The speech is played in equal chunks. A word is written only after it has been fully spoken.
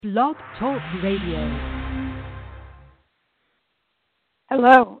Blog Talk Radio.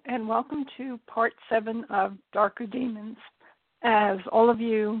 Hello, and welcome to Part 7 of Darker Demons. As all of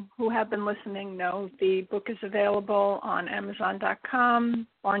you who have been listening know, the book is available on Amazon.com,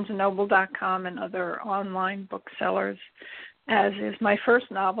 BarnesandNoble.com, and other online booksellers, as is my first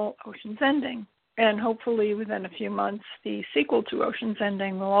novel, Ocean's Ending. And hopefully within a few months, the sequel to Ocean's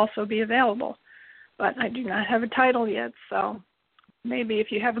Ending will also be available. But I do not have a title yet, so maybe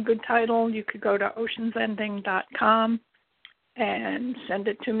if you have a good title, you could go to oceansending.com and send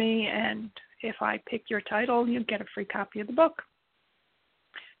it to me, and if I pick your title, you'll get a free copy of the book.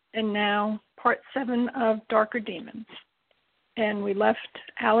 And now, Part 7 of Darker Demons. And we left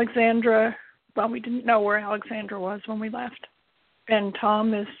Alexandra, well, we didn't know where Alexandra was when we left. And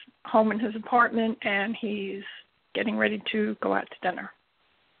Tom is home in his apartment, and he's getting ready to go out to dinner.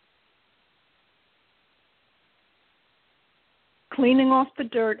 Cleaning off the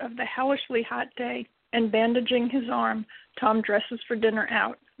dirt of the hellishly hot day and bandaging his arm, Tom dresses for dinner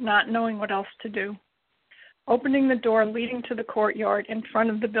out, not knowing what else to do. Opening the door leading to the courtyard in front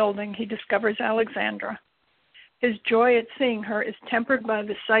of the building, he discovers Alexandra. His joy at seeing her is tempered by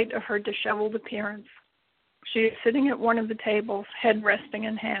the sight of her disheveled appearance. She is sitting at one of the tables, head resting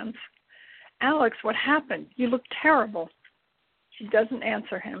in hands. "Alex, what happened? You look terrible." She doesn't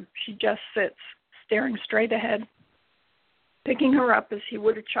answer him. She just sits, staring straight ahead. Picking her up as he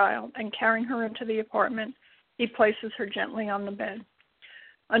would a child and carrying her into the apartment, he places her gently on the bed.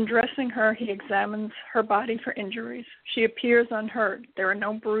 Undressing her, he examines her body for injuries. She appears unhurt. There are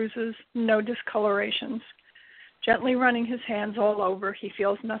no bruises, no discolorations. Gently running his hands all over, he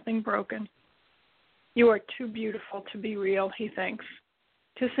feels nothing broken. "You are too beautiful to be real," he thinks.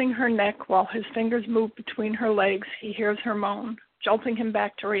 Kissing her neck while his fingers move between her legs, he hears her moan, jolting him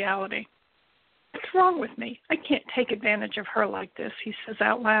back to reality. "What's wrong with me? I can't take advantage of her like this," he says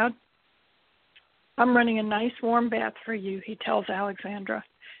out loud. "I'm running a nice warm bath for you," he tells Alexandra.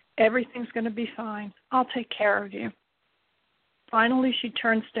 "Everything's going to be fine. I'll take care of you." Finally, she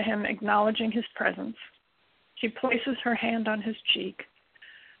turns to him, acknowledging his presence. She places her hand on his cheek.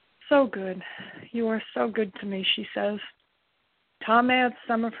 "So good. You are so good to me," she says. Tom adds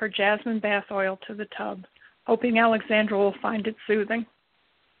some of her jasmine bath oil to the tub, hoping Alexandra will find it soothing.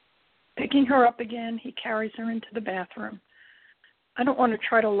 Picking her up again, he carries her into the bathroom. "I don't want to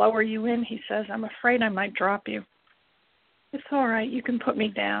try to lower you in," he says. "I'm afraid I might drop you." "It's all right. You can put me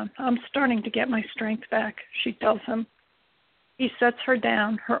down. I'm starting to get my strength back," she tells him. He sets her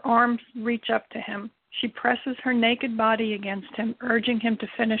down. Her arms reach up to him. She presses her naked body against him, urging him to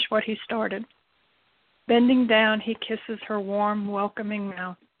finish what he started. Bending down, he kisses her warm, welcoming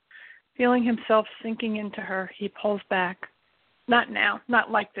mouth. Feeling himself sinking into her, he pulls back. "Not now,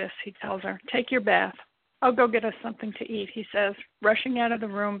 not like this," he tells her. "Take your bath. I'll go get us something to eat," he says, rushing out of the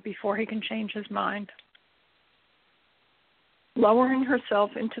room before he can change his mind. Lowering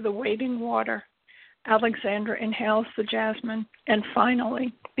herself into the waiting water, Alexandra inhales the jasmine and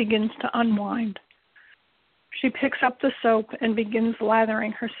finally begins to unwind. She picks up the soap and begins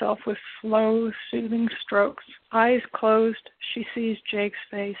lathering herself with slow, soothing strokes. Eyes closed, she sees Jake's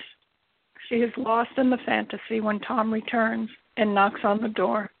face. She is lost in the fantasy when Tom returns and knocks on the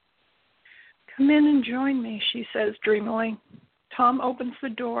door. "Come in and join me," she says dreamily. Tom opens the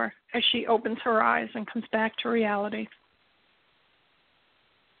door as she opens her eyes and comes back to reality.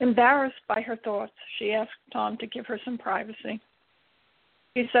 Embarrassed by her thoughts, she asks Tom to give her some privacy.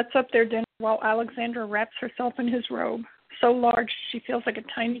 He sets up their dinner while Alexandra wraps herself in his robe, so large she feels like a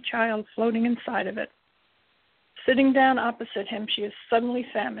tiny child floating inside of it. Sitting down opposite him, she is suddenly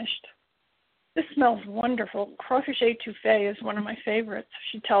famished. "This smells wonderful. Crawfish étouffée is one of my favorites,"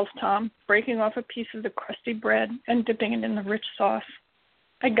 she tells Tom, breaking off a piece of the crusty bread and dipping it in the rich sauce.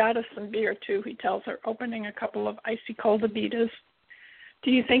 "I got us some beer, too," he tells her, opening a couple of icy cold Abitas.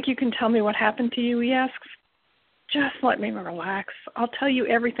 "Do you think you can tell me what happened to you?" he asks. "Just let me relax. I'll tell you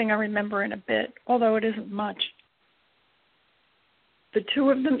everything I remember in a bit, although it isn't much." The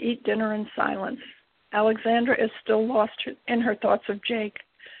two of them eat dinner in silence. Alexandra is still lost in her thoughts of Jake,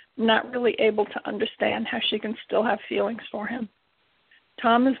 not really able to understand how she can still have feelings for him.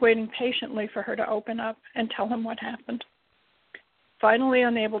 Tom is waiting patiently for her to open up and tell him what happened. Finally,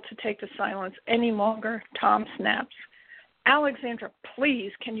 unable to take the silence any longer, Tom snaps. "Alexandra,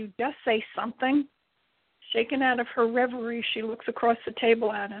 please, can you just say something?" Shaken out of her reverie, she looks across the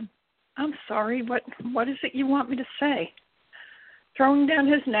table at him. "I'm sorry, what is it you want me to say?" Throwing down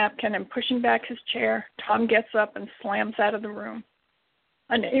his napkin and pushing back his chair, Tom gets up and slams out of the room.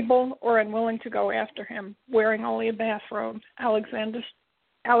 Unable or unwilling to go after him, wearing only a bathrobe,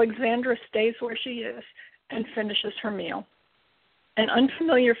 Alexandra stays where she is and finishes her meal. An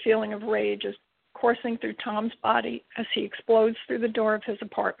unfamiliar feeling of rage is coursing through Tom's body as he explodes through the door of his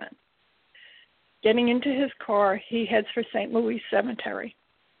apartment. Getting into his car, he heads for St. Louis Cemetery.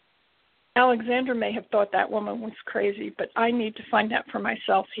 Alexandra may have thought that woman was crazy, but I need to find out for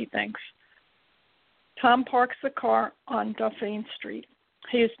myself, he thinks. Tom parks the car on Dauphine Street.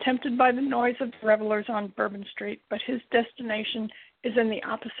 He is tempted by the noise of the revelers on Bourbon Street, but his destination is in the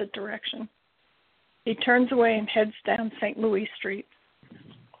opposite direction. He turns away and heads down St. Louis Street.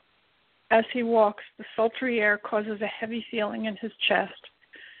 As he walks, the sultry air causes a heavy feeling in his chest.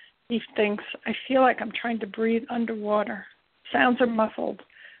 He thinks, I feel like I'm trying to breathe underwater. Sounds are muffled.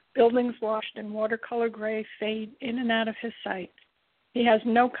 Buildings washed in watercolor gray fade in and out of his sight. He has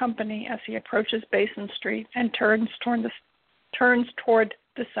no company as he approaches Basin Street and turns toward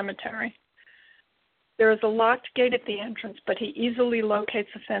the cemetery. There is a locked gate at the entrance, but he easily locates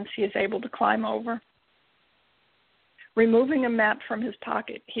a fence he is able to climb over. Removing a map from his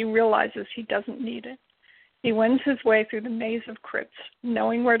pocket, he realizes he doesn't need it. He wends his way through the maze of crypts,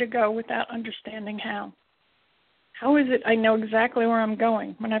 knowing where to go without understanding how. How is it I know exactly where I'm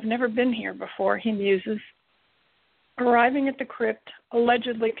going when I've never been here before, he muses. Arriving at the crypt,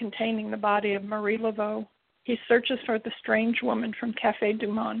 allegedly containing the body of Marie Laveau, he searches for the strange woman from Café du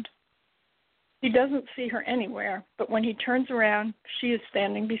Monde. He doesn't see her anywhere, but when he turns around, she is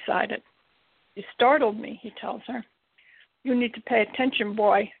standing beside it. You startled me, he tells her. You need to pay attention,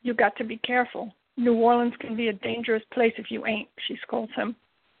 boy. You got to be careful. New Orleans can be a dangerous place if you ain't, she scolds him.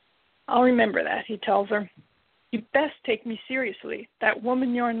 I'll remember that, he tells her. You best take me seriously. That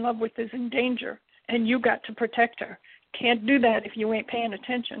woman you're in love with is in danger, and you got to protect her. Can't do that if you ain't paying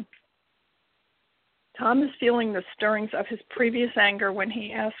attention. Tom is feeling the stirrings of his previous anger when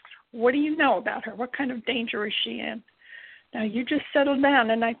he asks, what do you know about her? What kind of danger is she in? Now, you just settle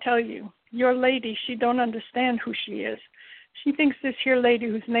down, and I tell you, your lady, she don't understand who she is. She thinks this here lady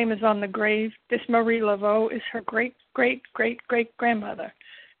whose name is on the grave, this Marie Laveau, is her great-great-great-great-grandmother.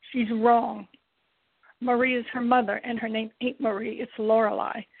 She's wrong. Marie is her mother, and her name ain't Marie, it's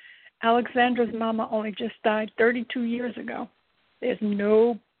Lorelei. Alexandra's mama only just died 32 years ago. There's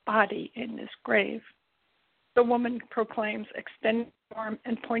no body in this grave. The woman proclaims, extending her arm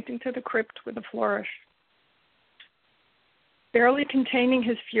and pointing to the crypt with a flourish. Barely containing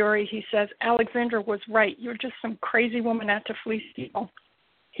his fury, he says, Alexandra was right. You're just some crazy woman out to fleece people.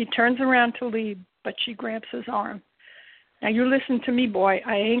 He turns around to leave, but she grabs his arm. Now you listen to me, boy.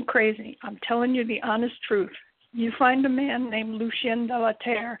 I ain't crazy. I'm telling you the honest truth. You find a man named Lucien de la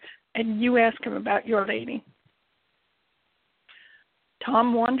Terre, and you ask him about your lady.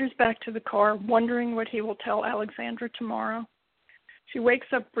 Tom wanders back to the car, wondering what he will tell Alexandra tomorrow. She wakes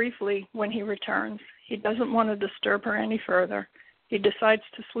up briefly when he returns. He doesn't want to disturb her any further. He decides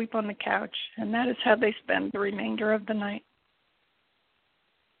to sleep on the couch, and that is how they spend the remainder of the night.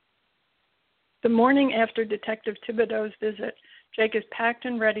 The morning after Detective Thibodeau's visit, Jake is packed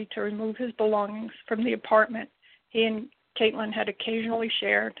and ready to remove his belongings from the apartment he and Caitlin had occasionally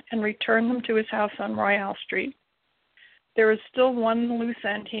shared and return them to his house on Royale Street. There is still one loose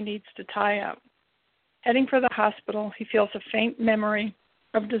end he needs to tie up. Heading for the hospital, he feels a faint memory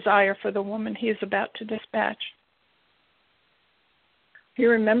of desire for the woman he is about to dispatch. He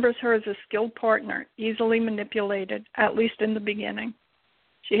remembers her as a skilled partner, easily manipulated, at least in the beginning.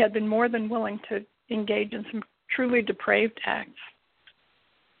 She had been more than willing to engage in some truly depraved acts.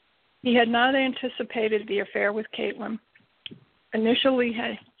 He had not anticipated the affair with Caitlin. Initially,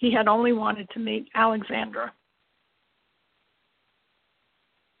 he had only wanted to meet Alexandra.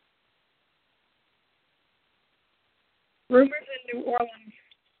 Rumors in New Orleans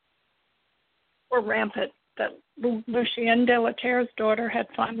were rampant that Lucien de la Terre's daughter had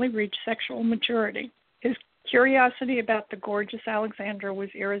finally reached sexual maturity. His curiosity about the gorgeous Alexandra was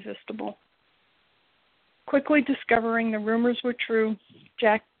irresistible. Quickly discovering the rumors were true,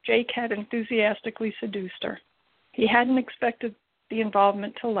 Jake had enthusiastically seduced her. He hadn't expected the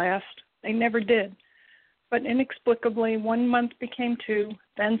involvement to last. They never did. But inexplicably, 1 month became 2,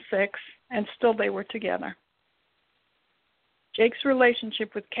 then 6, and still they were together. Jake's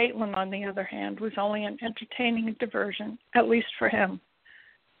relationship with Caitlin, on the other hand, was only an entertaining diversion, at least for him.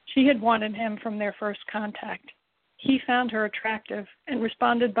 She had wanted him from their first contact. He found her attractive and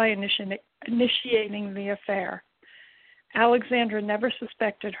responded by initiating the affair. Alexandra never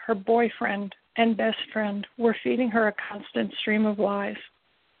suspected her boyfriend and best friend were feeding her a constant stream of lies.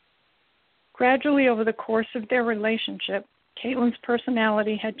 Gradually, over the course of their relationship, Caitlin's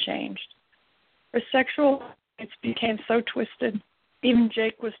personality had changed. Her sexual habits became so twisted, even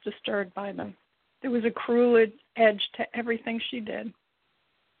Jake was disturbed by them. There was a cruel edge to everything she did.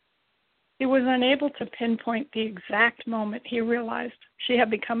 He was unable to pinpoint the exact moment he realized she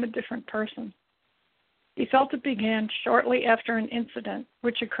had become a different person. He felt it began shortly after an incident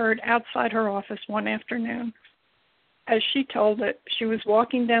which occurred outside her office one afternoon. As she told it, she was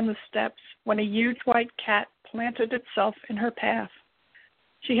walking down the steps when a huge white cat planted itself in her path.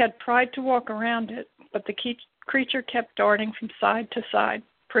 She had tried to walk around it, but the creature kept darting from side to side,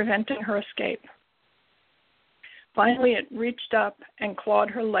 preventing her escape. Finally, it reached up and clawed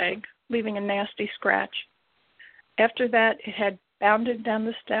her leg, leaving a nasty scratch. After that, it had bounded down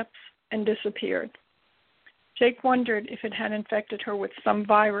the steps and disappeared. Jake wondered if it had infected her with some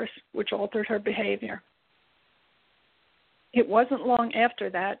virus which altered her behavior. It wasn't long after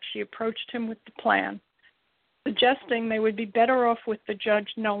that she approached him with the plan. Suggesting they would be better off with the judge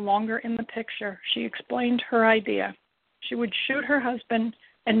no longer in the picture, she explained her idea. She would shoot her husband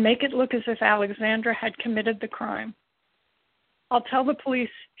and make it look as if Alexandra had committed the crime. I'll tell the police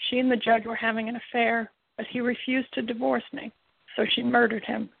she and the judge were having an affair, but he refused to divorce me, so she murdered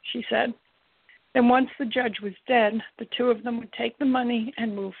him, she said. Then once the judge was dead, the two of them would take the money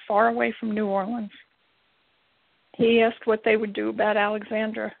and move far away from New Orleans. He asked what they would do about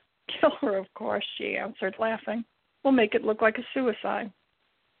Alexandra. Kill her, of course, she answered, laughing. We'll make it look like a suicide.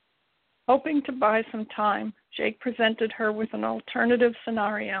 Hoping to buy some time, Jake presented her with an alternative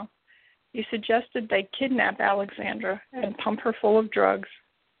scenario. He suggested they kidnap Alexandra and pump her full of drugs.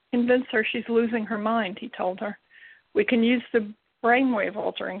 Convince her she's losing her mind, he told her. We can use the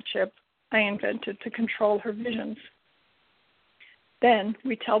brainwave-altering chip I invented to control her visions. Then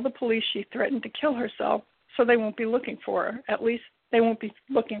we tell the police she threatened to kill herself so they won't be looking for her. At least they won't be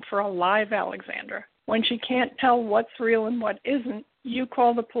looking for a live Alexandra. When she can't tell what's real and what isn't, you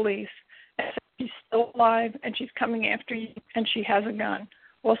call the police and say she's still alive and she's coming after you and she has a gun.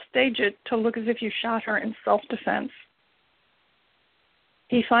 We'll stage it to look as if you shot her in self-defense.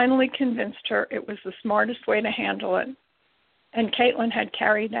 He finally convinced her it was the smartest way to handle it, and Caitlin had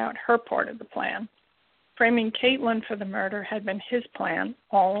carried out her part of the plan. Framing Caitlin for the murder had been his plan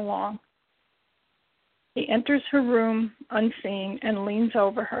all along. He enters her room unseen and leans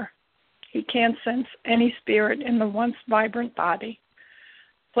over her. He can't sense any spirit in the once vibrant body.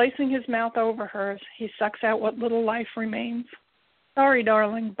 Placing his mouth over hers, he sucks out what little life remains. Sorry,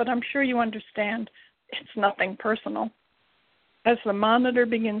 darling, but I'm sure you understand. It's nothing personal. As the monitor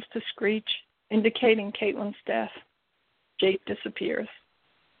begins to screech, indicating Caitlin's death, Jake disappears.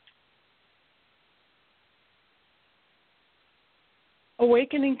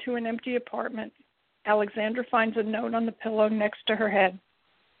 Awakening to an empty apartment, Alexandra finds a note on the pillow next to her head.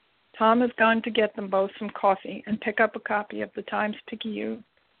 Tom has gone to get them both some coffee and pick up a copy of the Times-Picayune.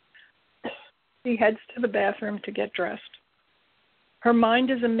 She heads to the bathroom to get dressed. Her mind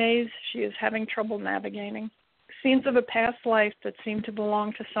is a maze she is having trouble navigating. Scenes of a past life that seem to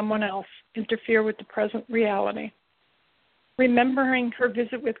belong to someone else interfere with the present reality. Remembering her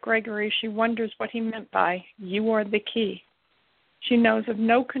visit with Gregory, she wonders what he meant by, "You are the key." She knows of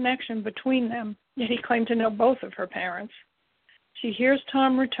no connection between them, yet he claimed to know both of her parents. She hears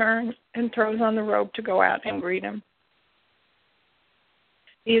Tom return and throws on the robe to go out and greet him.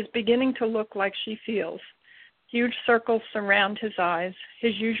 He is beginning to look like she feels. Huge circles surround his eyes.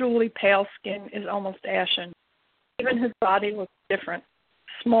 His usually pale skin is almost ashen. Even his body looks different,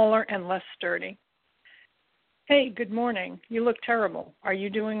 smaller and less sturdy. "Hey, good morning. You look terrible. Are you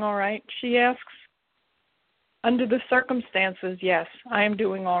doing all right?" she asks. "Under the circumstances, yes, I am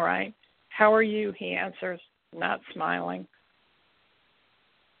doing all right. How are you?" he answers, not smiling.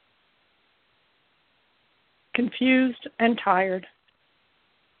 Confused and tired.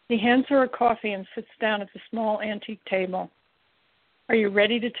 He hands her a coffee and sits down at the small antique table. "Are you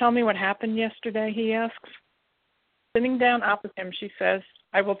ready to tell me what happened yesterday?" he asks. Sitting down opposite him, she says,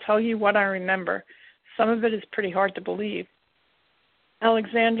 "I will tell you what I remember. Some of it is pretty hard to believe.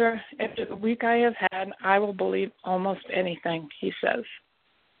 Alexandra, after the week I have had, I will believe almost anything," he says.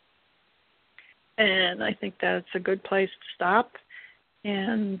 And I think that's a good place to stop.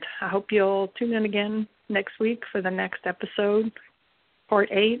 And I hope you'll tune in again next week for the next episode, Part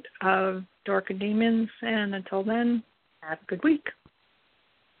 8 of Darker Demons. And until then, have a good week.